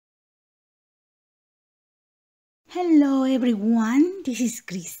Hello everyone, this is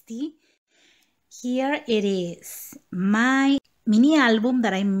Christy. Here it is, my mini album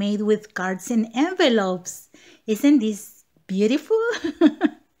that I made with cards and envelopes. Isn't this beautiful?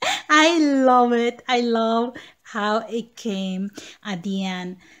 I love it. I love how it came at the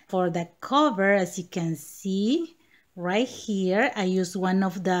end. For the cover, as you can see right here, I used one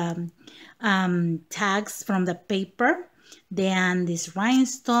of the tags from the paper. Then this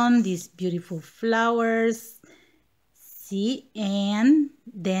rhinestone, these beautiful flowers. See, and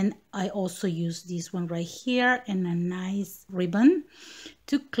then I also use this one right here and a nice ribbon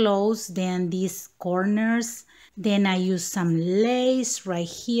to close then these corners. Then I use some lace right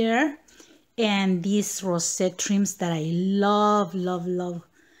here and these rosette trims that I love.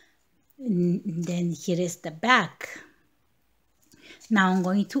 And then here is the back. Now I'm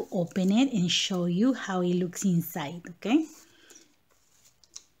going to open it and show you how it looks inside, okay?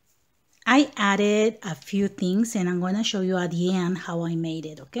 I added a few things and I'm going to show you at the end how I made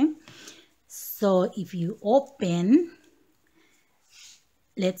it, okay? So if you open,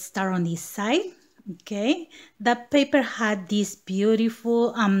 let's start on this side, okay? The paper had this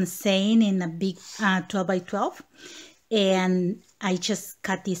beautiful saying in a big 12 by 12 and I just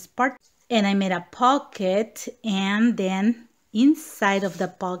cut this part and I made a pocket, and then inside of the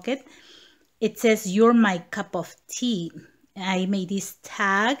pocket it says, "You're my cup of tea." I made this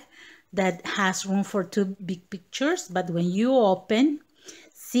tag that has room for two big pictures, but when you open,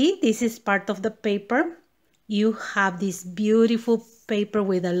 see, this is part of the paper. You have this beautiful paper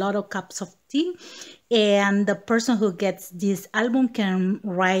with a lot of cups of tea, and the person who gets this album can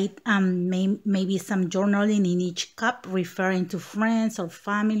write maybe some journaling in each cup referring to friends or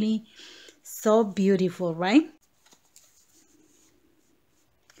family. So beautiful, right?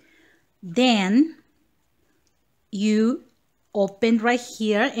 Then you open right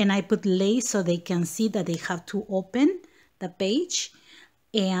here, and I put lace so they can see that they have to open the page,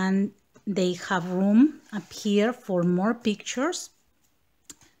 and they have room up here for more pictures,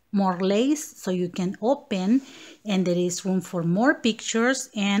 more lace so you can open, and there is room for more pictures,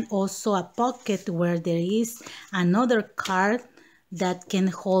 and also a pocket where there is another card that can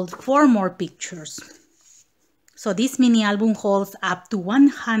hold 4 more pictures. So this mini album holds up to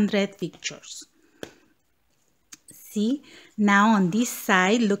 100 pictures. See, now on this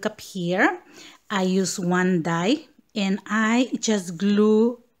side, look up here, I use one die and I just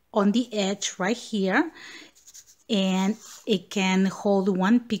glue on the edge right here, and it can hold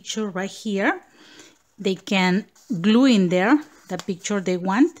one picture right here. They can glue in there the picture they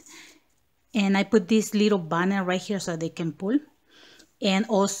want, and I put this little banner right here so they can pull, and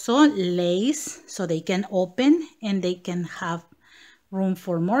also lace so they can open and they can have room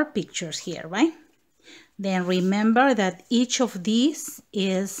for more pictures here, right? Then remember that each of these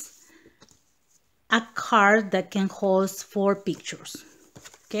is a card that can hold 4 pictures,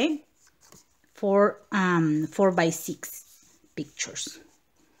 okay? 4 by 6 pictures.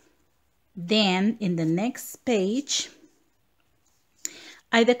 Then in the next page,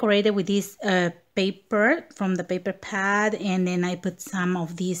 I decorated with this paper from the paper pad, and then I put some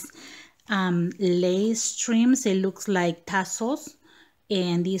of these lace trims. It looks like tassels.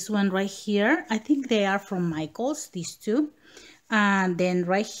 And this one right here, I think they are from Michaels, these two. And then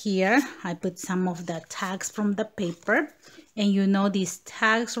right here, I put some of the tags from the paper. And you know these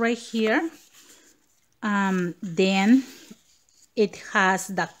tags right here. Then it has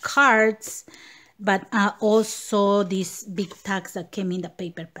the cards, but also these big tags that came in the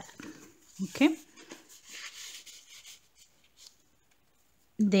paper pad, okay?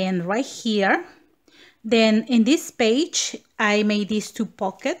 Then right here, then in this page, I made these 2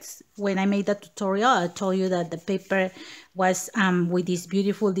 pockets. When I made the tutorial, I told you that the paper was with this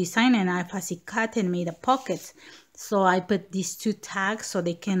beautiful design, and I fussy cut and made a pocket. So I put these 2 tags so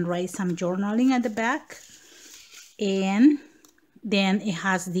they can write some journaling at the back. And then it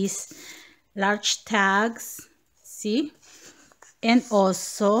has these large tags, see? And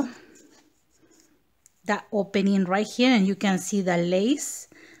also the opening right here, and you can see the lace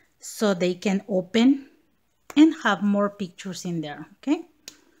so they can open and have more pictures in there, okay?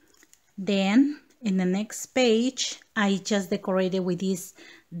 Then in the next page, I just decorated with these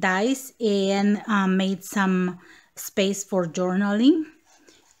dies and made some space for journaling.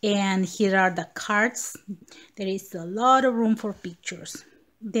 And here are the cards. There is a lot of room for pictures.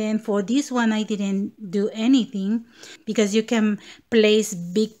 Then for this one, I didn't do anything because you can place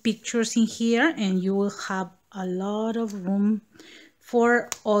big pictures in here and you will have a lot of room for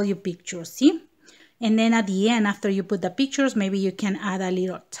all your pictures, see? And then at the end, after you put the pictures, maybe you can add a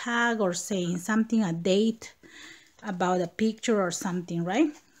little tag or saying something, a date about a picture or something,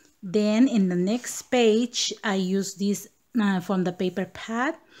 right? Then in the next page, I use this from the paper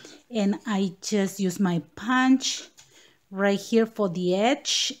pad, and I just use my punch right here for the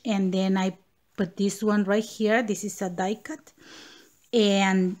edge, and then I put this one right here. This is a die cut,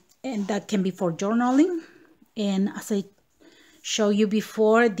 and that can be for journaling. And as I showed you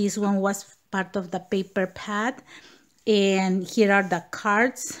before, this one was part of the paper pad, and here are the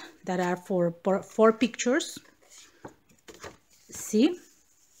cards that are for 4 pictures. See?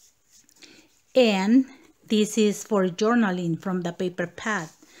 And this is for journaling from the paper pad.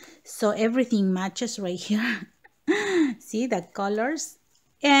 So everything matches right here. See the colors?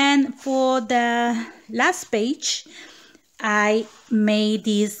 And for the last page, I made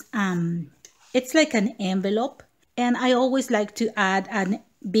this, it's like an envelope. And I always like to add a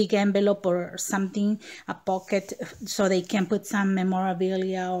big envelope or something, a pocket, so they can put some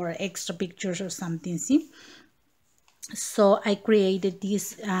memorabilia or extra pictures or something, see? So I created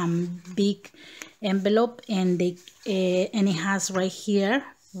this big envelope, and and it has right here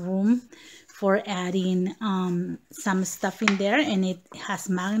room for adding some stuff in there, and it has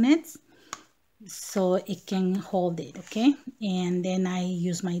magnets so it can hold it, okay? And then I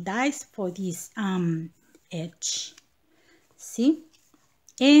use my dies for this edge, see?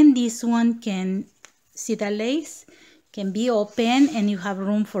 And this one can, see the lace can be open, and you have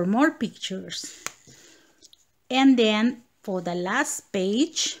room for more pictures. And then for the last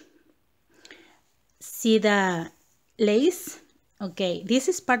page, see the lace? Okay, this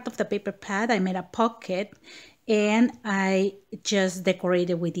is part of the paper pad. I made a pocket, and I just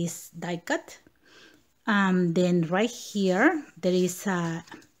decorated with this die cut. Then right here, there is a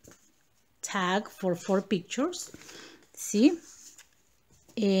tag for 4 pictures, see?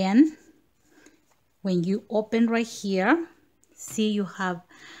 And when you open right here, see, you have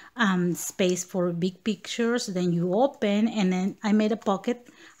space for big pictures. Then you open, and then I made a pocket,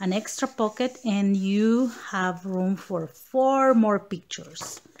 an extra pocket, and you have room for 4 more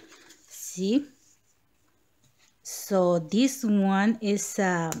pictures, see? So this one is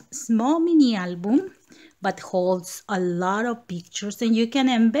a small mini album, but holds a lot of pictures, and you can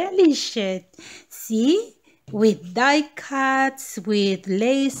embellish it, see? With die cuts, with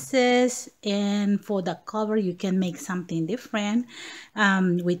laces, and for the cover you can make something different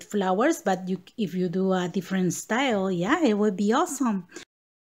with flowers, but if you do a different style, yeah, it would be awesome.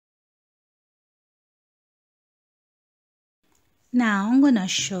 Now I'm gonna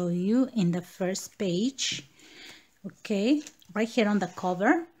show you in the first page, okay, right here on the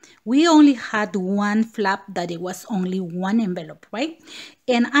cover, we only had one flap that it was only one envelope, right?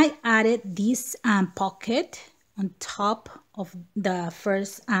 And I added this pocket on top of the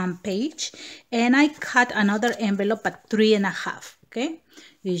first page, and I cut another envelope at 3.5, okay?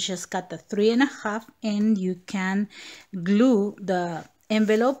 You just cut the 3.5, and you can glue the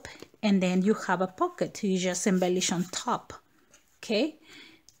envelope, and then you have a pocket. You just embellish on top, okay?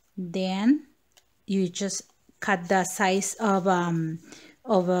 Then you just cut the size of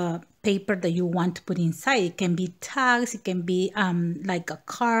a paper that you want to put inside. It can be tags, it can be like a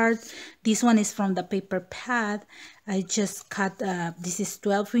card. This one is from the paper pad. I just cut, this is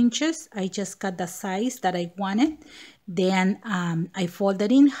 12 inches. I just cut the size that I wanted. Then I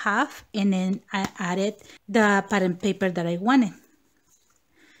folded in half, and then I added the pattern paper that I wanted.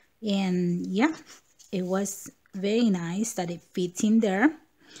 And yeah, it was very nice that it fits in there.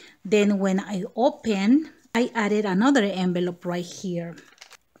 Then when I open, I added another envelope right here.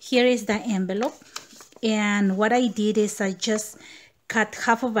 Here is the envelope, and what I did is I just cut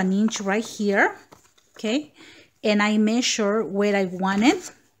 1/2 inch right here, okay, and I measure where I want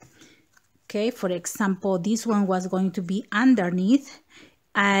it, okay. For example, this one was going to be underneath.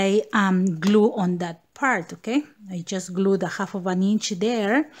 I glue on that part, okay. I just glue the 1/2 inch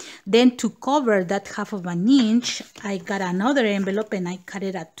there. Then to cover that 1/2 inch, I got another envelope, and I cut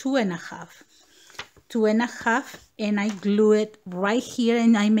it at 2.5. 2.5, and I glue it right here,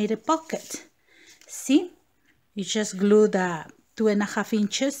 and I made a pocket. See, you just glue the 2.5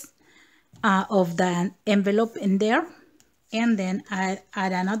 inches of the envelope in there, and then I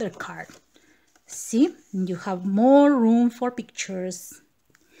add another card. See, and you have more room for pictures.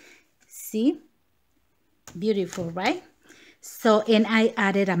 See, beautiful, right? So, and I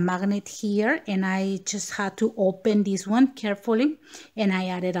added a magnet here, and I just had to open this one carefully, and I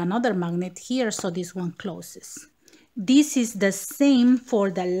added another magnet here, so this one closes. This is the same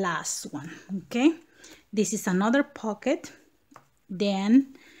for the last one, okay? This is another pocket.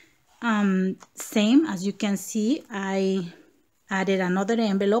 Then same, as you can see, I added another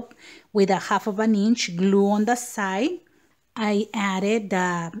envelope with a 1/2 inch glue on the side. I added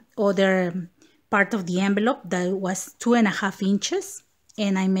the other part of the envelope that was 2.5 inches,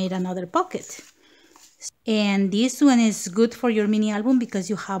 and I made another pocket. And this one is good for your mini album because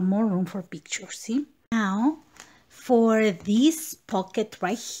you have more room for pictures, see? Now, for this pocket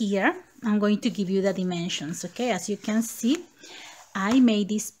right here, I'm going to give you the dimensions, okay? As you can see, I made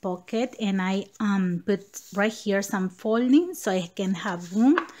this pocket and I put right here some folding so I can have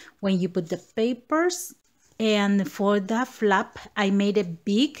room when you put the papers. And for the flap, I made it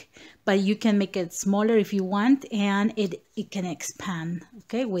big, but you can make it smaller if you want, and it can expand,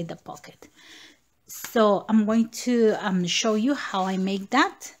 okay, with the pocket. So I'm going to show you how I make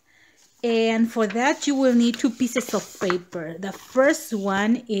that. And for that, you will need 2 pieces of paper. The first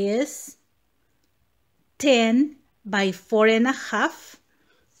one is 10 by 4.5.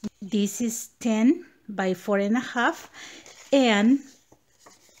 This is 10 by 4.5. And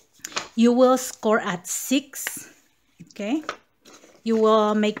you will score at 6, okay? You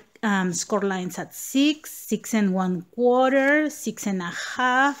will make score lines at 6, 6 1/4, 6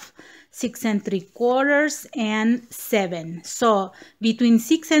 1/2, 6 3/4, and 7. So between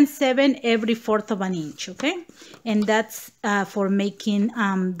 6 and 7, every 1/4 of an inch, okay? And that's for making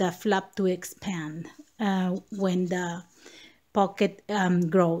the flap to expand when the pocket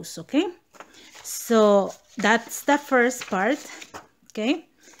grows, okay? So that's the first part, okay?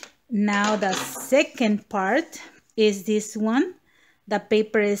 Now the second part is this one. The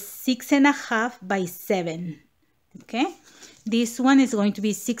paper is 6 1/2 by 7, okay? This one is going to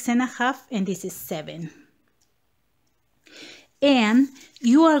be 6 1/2 and this is 7. And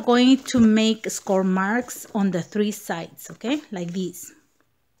you are going to make score marks on the 3 sides, okay? Like this.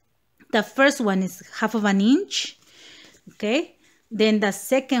 The first one is 1/2 of an inch, okay? Then the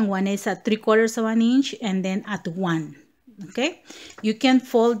second one is at 3/4 of an inch, and then at 1. Okay, you can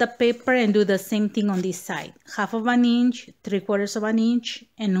fold the paper and do the same thing on this side. 1/2 of an inch, 3/4 of an inch,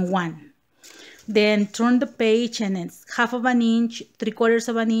 and 1. Then turn the page and it's 1/2 of an inch, 3/4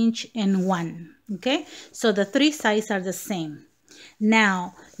 of an inch, and 1. Okay, so the 3 sides are the same.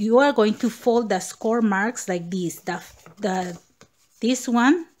 Now you are going to fold the score marks like this. This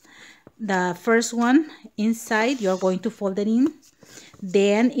one, the first one inside, you're going to fold it in.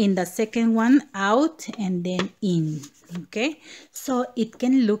 Then in the second one out and then in. Okay, so it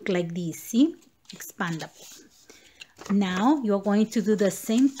can look like this, see, expandable. Now you're going to do the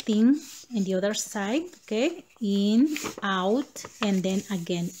same thing in the other side, okay, in, out, and then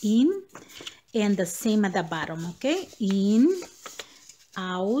again in, and the same at the bottom, okay, in,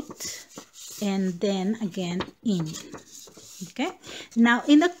 out, and then again in. Okay, now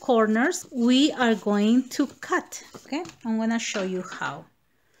in the corners we are going to cut, okay? I'm gonna show you how.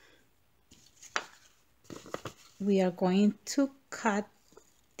 We are going to cut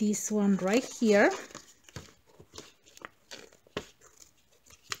this one right here.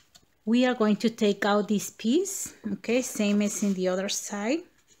 We are going to take out this piece, okay, same as in the other side.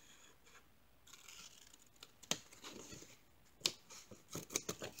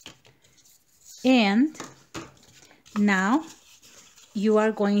 And now you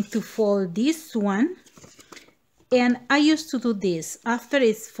are going to fold this one, and I used to do this. After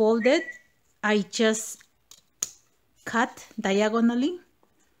it's folded, I just cut diagonally,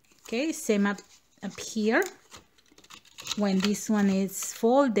 okay, same up here. When this one is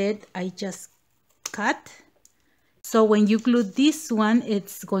folded, I just cut. So when you glue this one,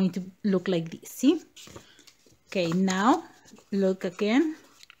 it's going to look like this, see? Okay, now look again.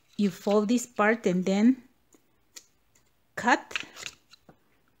 You fold this part and then cut,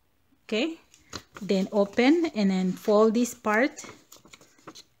 okay, then open and then fold this part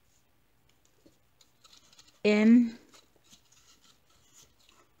and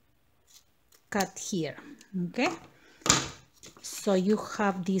cut here, okay? So you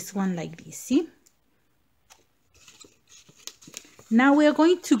have this one like this, see? Now we are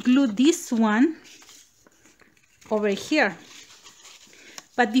going to glue this one over here.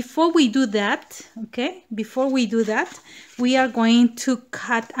 But before we do that, okay, before we do that, we are going to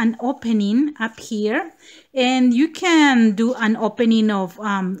cut an opening up here, and you can do an opening of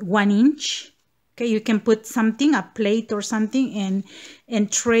 1 inch. Okay, you can put something, a plate or something,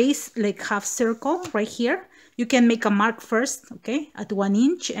 and trace like half circle right here. You can make a mark first, okay, at 1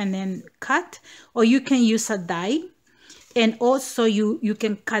 inch and then cut, or you can use a die, and also you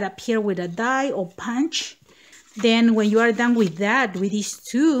can cut up here with a die or punch. Then when you are done with that, with these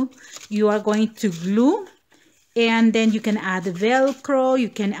two, you are going to glue, and then you can add Velcro, you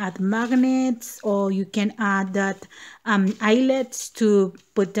can add magnets, or you can add that eyelets to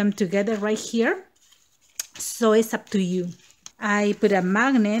put them together right here. So it's up to you. I put a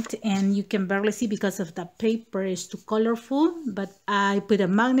magnet, and you can barely see because of the paper is too colorful, but I put a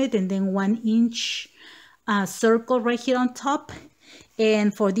magnet and then 1 inch circle right here on top.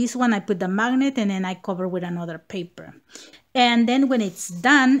 And for this one, I put the magnet and then I cover with another paper. And then when it's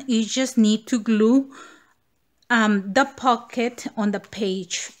done, you just need to glue the pocket on the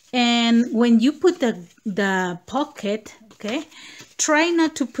page. And when you put the pocket, okay, try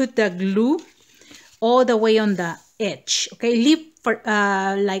not to put the glue all the way on the edge, okay? Leave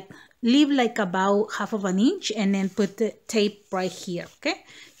like about 1/2 inch and then put the tape right here, okay?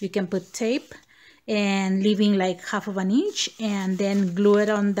 You can put tape and leaving like 1/2 inch and then glue it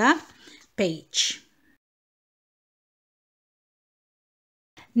on the page.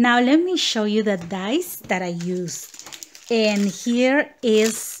 Now let me show you the dies that I used. And here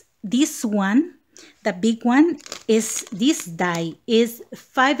is this one. The big one is this die is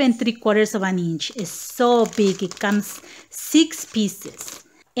 5 3/4 inch. It's so big. It comes 6 pieces.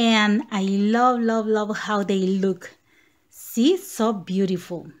 And I love how they look. See, so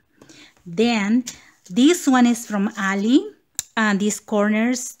beautiful. Then this one is from Ali. And these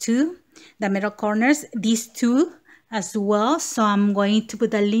corners too, the middle corners, these two as well. So I'm going to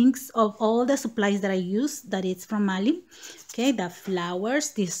put the links of all the supplies that I use that it's from Ali. Okay, the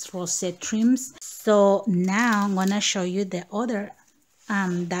flowers, these rosette trims. So now I'm gonna show you the other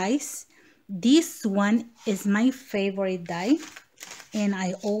dies. This one is my favorite die and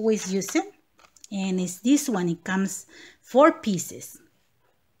I always use it. And it's this one. It comes 4 pieces.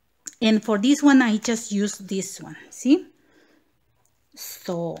 And for this one, I just use this one. See?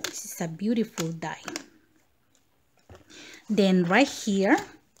 So this is a beautiful die. Then right here,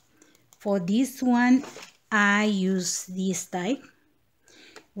 for this one, I use this die,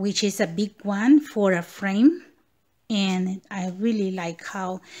 which is a big one for a frame. And I really like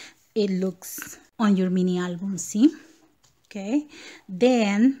how it looks on your mini album, see? Okay.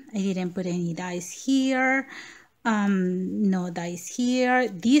 Then I didn't put any dies here. No dies here.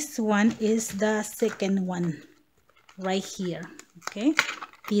 This one is the second one right here. Okay,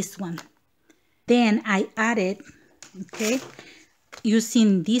 this one. Then I added, okay,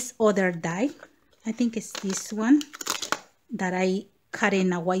 using this other die. I think it's this one that I cut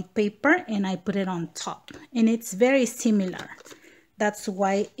in a white paper and I put it on top. And it's very similar. That's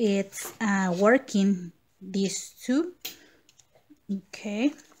why it's working, these two.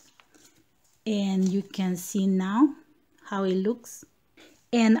 Okay. And you can see now how it looks.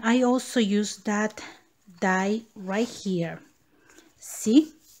 And I also use that die right here.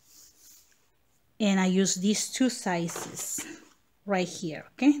 See? And I use these 2 sizes right here,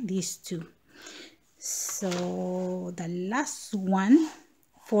 okay? These 2. So the last one,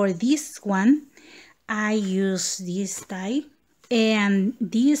 for this one, I use this die. And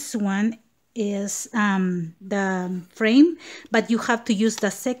this one is the frame, but you have to use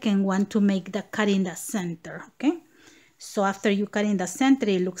the second one to make the cut in the center, okay? So after you cut in the center,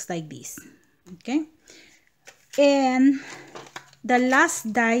 it looks like this, okay? And the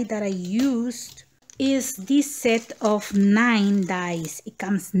last die that I used is this set of 9 dies. It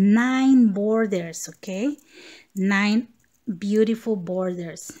comes 9 borders, okay? 9 beautiful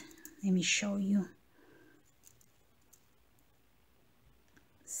borders. Let me show you.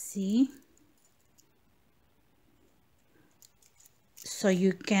 See? So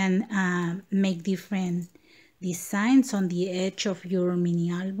you can make different designs on the edge of your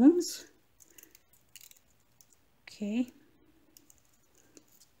mini albums. Okay.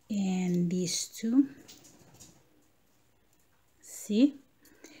 And these 2. See?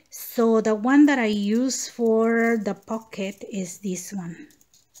 So the one that I use for the pocket is this one.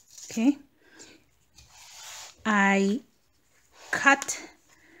 Okay. I cut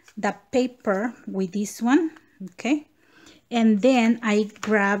the paper with this one. Okay. And then I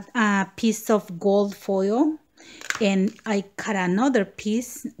grabbed a piece of gold foil and I cut another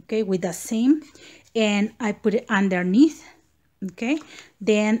piece, okay, with the same, and I put it underneath, okay.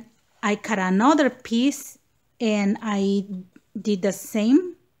 Then I cut another piece and I did the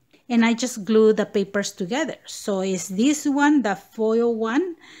same, and I just glue the papers together. So it's this one, the foil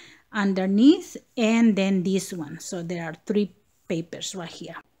one underneath, and then this one. So there are 3 papers right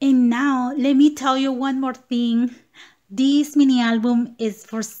here. And now let me tell you one more thing. This mini album is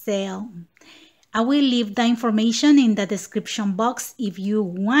for sale. I will leave the information in the description box. If you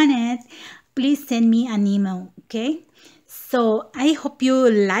want it, please send me an email, okay? So I hope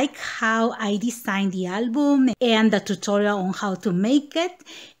you like how I designed the album and the tutorial on how to make it.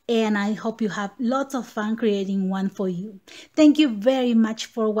 And I hope you have lots of fun creating one for you. Thank you very much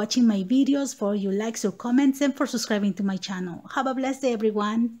for watching my videos, for your likes, your comments, and for subscribing to my channel. Have a blessed day,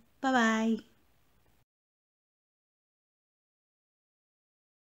 everyone. Bye-bye.